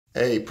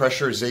A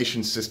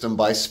pressurization system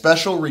by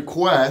special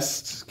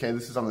request. Okay,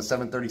 this is on the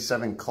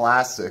 737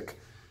 Classic.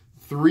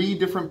 3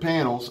 different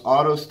panels,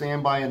 auto,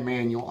 standby, and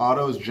manual.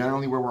 Auto is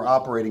generally where we're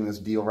operating this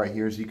deal right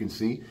here, as you can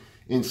see.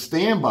 In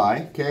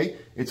standby, okay,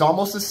 it's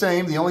almost the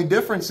same. The only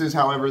difference is,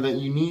 however, that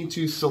you need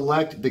to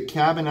select the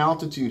cabin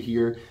altitude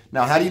here.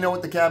 Now, how do you know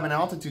what the cabin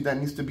altitude that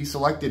needs to be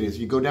selected is?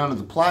 You go down to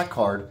the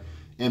placard,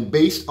 and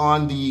based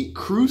on the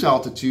cruise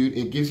altitude,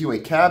 it gives you a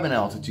cabin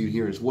altitude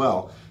here as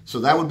well. So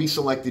that would be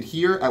selected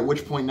here, at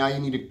which point now you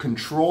need to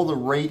control the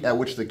rate at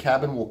which the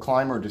cabin will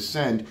climb or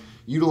descend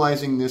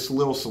utilizing this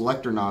little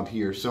selector knob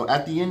here. So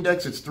at the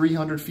index, it's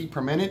 300 feet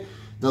per minute.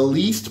 The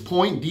least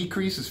point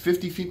decrease is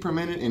 50 feet per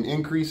minute and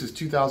increase is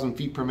 2,000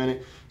 feet per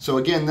minute. So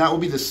again, that will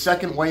be the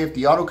second way. If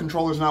the auto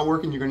controller is not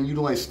working, you're going to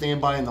utilize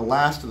standby. And the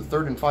last, the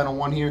third and final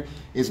one here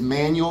is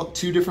manual.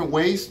 2 different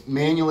ways,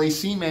 manual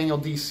AC, manual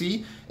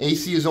DC.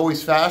 AC is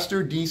always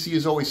faster, DC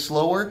is always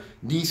slower.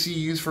 DC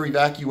used for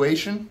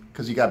evacuation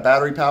because you got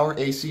battery power.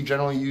 AC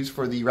generally used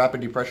for the rapid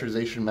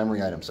depressurization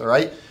memory items, all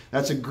right?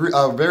 That's a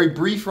very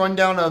brief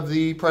rundown of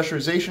the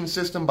pressurization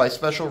system by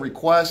special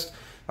request.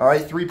 All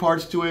right, 3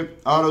 parts to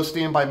it, auto,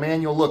 standby,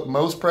 manual. Look,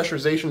 most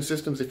pressurization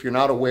systems, if you're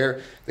not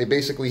aware, they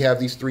basically have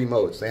these 3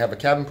 modes. They have a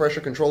cabin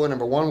pressure controller,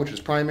 number 1, which is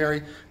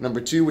primary,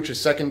 number 2, which is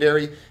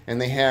secondary,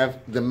 and they have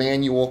the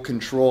manual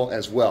control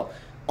as well.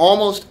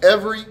 Almost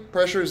every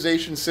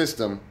pressurization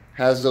system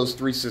has those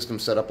 3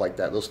 systems set up like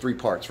that, those 3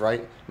 parts,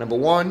 right? Number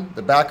 1,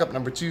 the backup,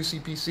 number 2,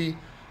 CPC,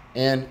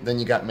 and then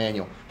you got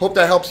manual. Hope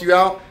that helps you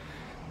out.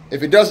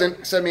 If it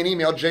doesn't, send me an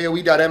email,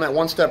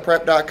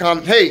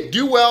 joe.m@onestepprep.com. Hey,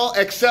 do well,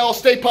 excel,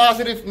 stay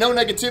positive, no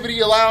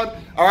negativity allowed.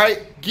 All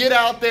right, get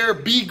out there,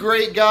 be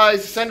great,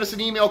 guys. Send us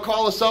an email,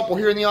 call us up. We're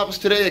here in the office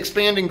today,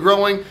 expanding,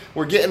 growing.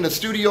 We're getting the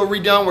studio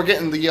redone. We're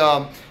getting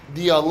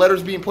the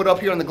letters being put up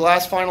here and the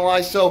glass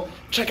finalized. So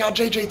check out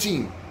JJ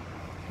Team.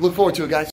 Look forward to it, guys.